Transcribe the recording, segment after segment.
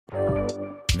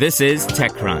This is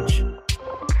TechCrunch.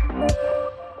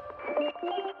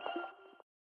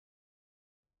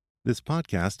 This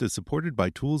podcast is supported by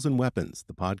Tools and Weapons,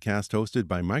 the podcast hosted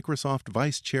by Microsoft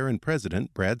Vice Chair and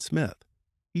President Brad Smith.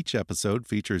 Each episode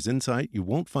features insight you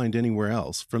won't find anywhere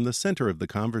else from the center of the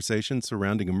conversation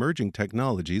surrounding emerging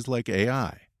technologies like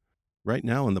AI. Right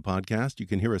now in the podcast, you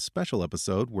can hear a special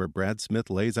episode where Brad Smith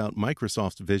lays out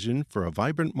Microsoft's vision for a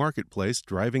vibrant marketplace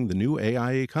driving the new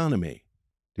AI economy.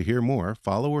 To hear more,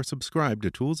 follow or subscribe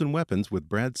to Tools and Weapons with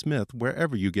Brad Smith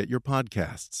wherever you get your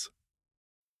podcasts.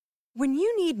 When you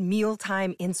need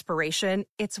mealtime inspiration,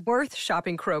 it's worth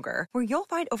shopping Kroger, where you'll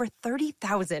find over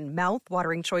 30,000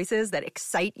 mouth-watering choices that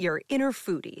excite your inner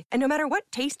foodie. And no matter what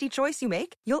tasty choice you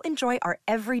make, you'll enjoy our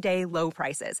everyday low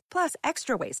prices, plus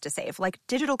extra ways to save, like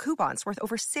digital coupons worth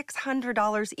over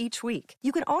 $600 each week.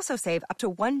 You can also save up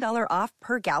to $1 off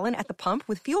per gallon at the pump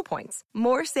with fuel points.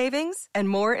 More savings and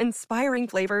more inspiring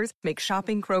flavors make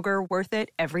shopping Kroger worth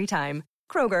it every time.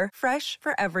 Kroger, fresh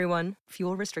for everyone.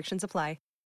 Fuel restrictions apply.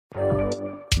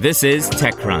 This is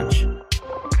TechCrunch.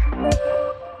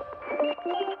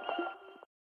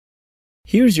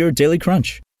 Here's your Daily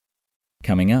Crunch.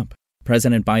 Coming up,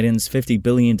 President Biden's $50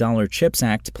 billion CHIPS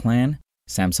Act plan,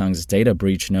 Samsung's data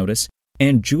breach notice,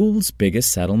 and Juul's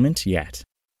biggest settlement yet.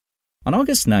 On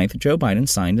August 9th, Joe Biden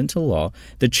signed into law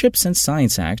the CHIPS and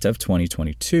Science Act of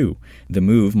 2022. The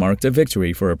move marked a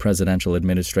victory for a presidential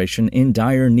administration in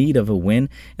dire need of a win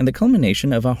and the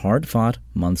culmination of a hard-fought,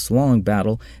 months-long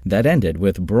battle that ended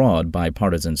with broad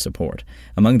bipartisan support.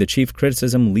 Among the chief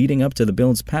criticism leading up to the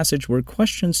bill's passage were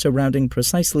questions surrounding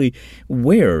precisely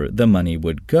where the money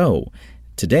would go.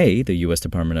 Today, the U.S.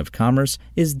 Department of Commerce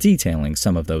is detailing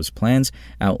some of those plans,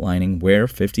 outlining where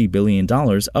 $50 billion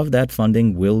of that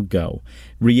funding will go.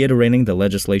 Reiterating the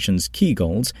legislation's key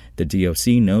goals, the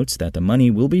DOC notes that the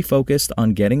money will be focused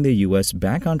on getting the U.S.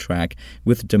 back on track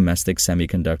with domestic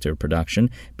semiconductor production,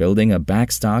 building a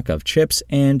backstock of chips,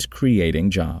 and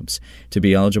creating jobs. To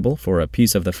be eligible for a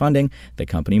piece of the funding, the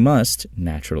company must,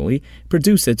 naturally,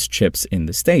 produce its chips in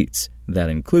the States. That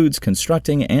includes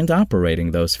constructing and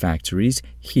operating those factories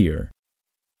here.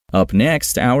 Up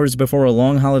next, hours before a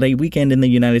long holiday weekend in the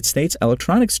United States,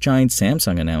 electronics giant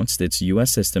Samsung announced its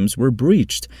U.S. systems were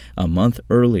breached a month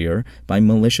earlier by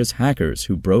malicious hackers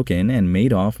who broke in and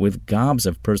made off with gobs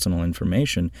of personal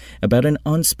information about an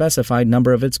unspecified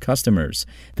number of its customers.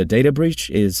 The data breach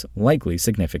is likely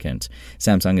significant.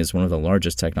 Samsung is one of the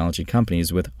largest technology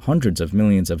companies with hundreds of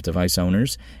millions of device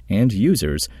owners and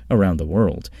users around the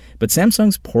world. But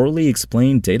Samsung's poorly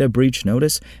explained data breach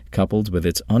notice, coupled with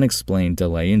its unexplained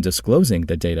delay in disclosing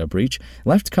the data breach,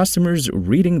 left customers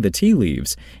reading the tea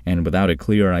leaves and without a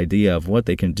clear idea of what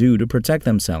they can do to protect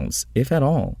themselves, if at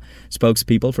all.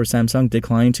 Spokespeople for Samsung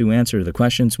declined to answer the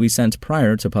questions we sent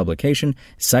prior to publication,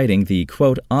 citing the,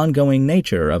 quote, ongoing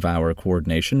nature of our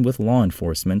coordination with law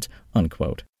enforcement,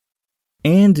 unquote.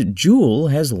 And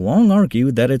Juul has long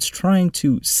argued that it's trying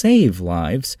to save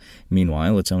lives.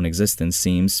 Meanwhile, its own existence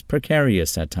seems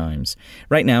precarious at times.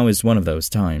 Right now is one of those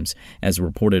times. As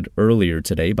reported earlier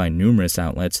today by numerous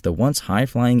outlets, the once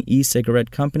high-flying e-cigarette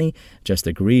company just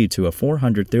agreed to a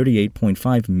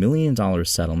 $438.5 million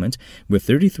settlement with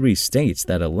 33 states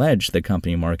that allege the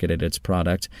company marketed its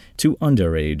product to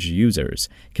underage users.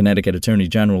 Connecticut Attorney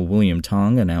General William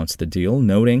Tong announced the deal,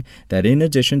 noting that in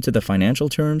addition to the financial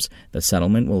terms, the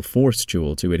settlement will force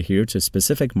Juul to adhere to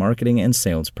specific marketing and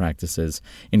sales practices,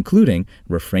 including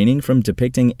refraining from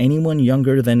depicting anyone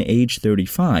younger than age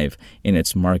 35 in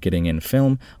its marketing in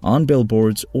film, on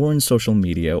billboards, or in social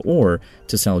media, or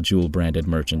to sell Juul-branded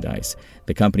merchandise.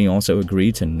 The company also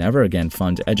agreed to never again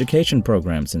fund education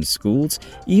programs in schools,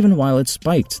 even while it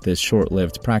spiked this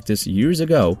short-lived practice years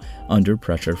ago under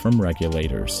pressure from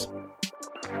regulators.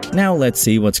 Now let's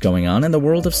see what's going on in the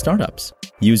world of startups.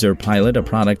 UserPilot, a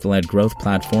product-led growth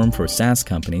platform for SaaS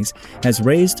companies, has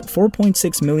raised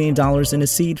 $4.6 million in a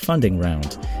seed funding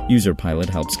round. UserPilot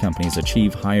helps companies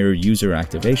achieve higher user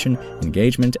activation,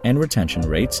 engagement, and retention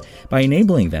rates by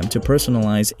enabling them to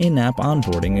personalize in-app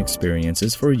onboarding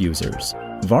experiences for users.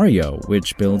 Varjo,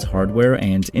 which builds hardware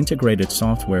and integrated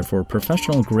software for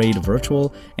professional-grade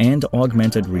virtual and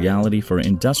augmented reality for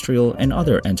industrial and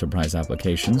other enterprise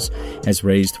applications, has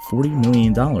raised $40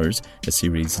 million, a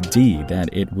Series D that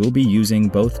it will be using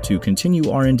both to continue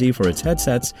R&D for its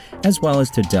headsets as well as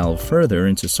to delve further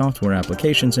into software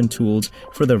applications and tools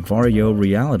for the Varjo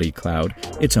Reality Cloud,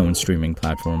 its own streaming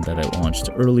platform that it launched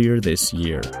earlier this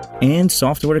year. And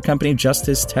software company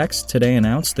Justice Text today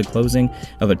announced the closing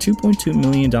of a $2.2 million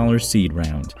million seed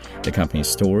round. The company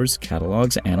stores,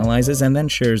 catalogs, analyzes, and then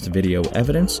shares video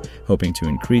evidence, hoping to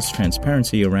increase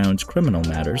transparency around criminal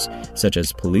matters, such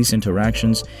as police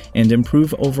interactions, and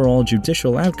improve overall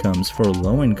judicial outcomes for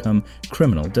low-income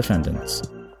criminal defendants.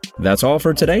 That's all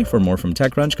for today. For more from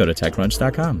TechCrunch, go to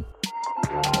TechCrunch.com.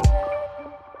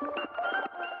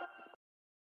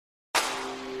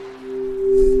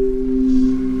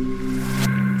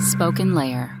 Spoken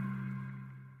Layer.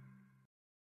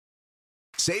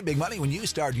 Save big money when you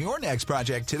start your next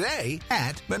project today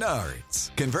at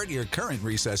Menards. Convert your current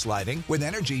recessed lighting with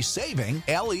energy-saving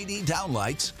LED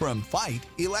downlights from Fight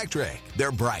Electric.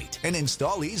 They're bright and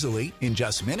install easily in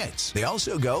just minutes. They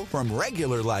also go from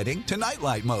regular lighting to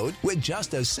nightlight mode with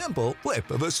just a simple flip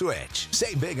of a switch.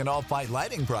 Save big on all Fight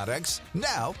lighting products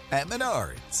now at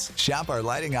Menards. Shop our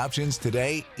lighting options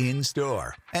today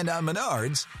in-store and on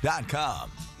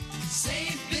Menards.com.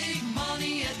 Save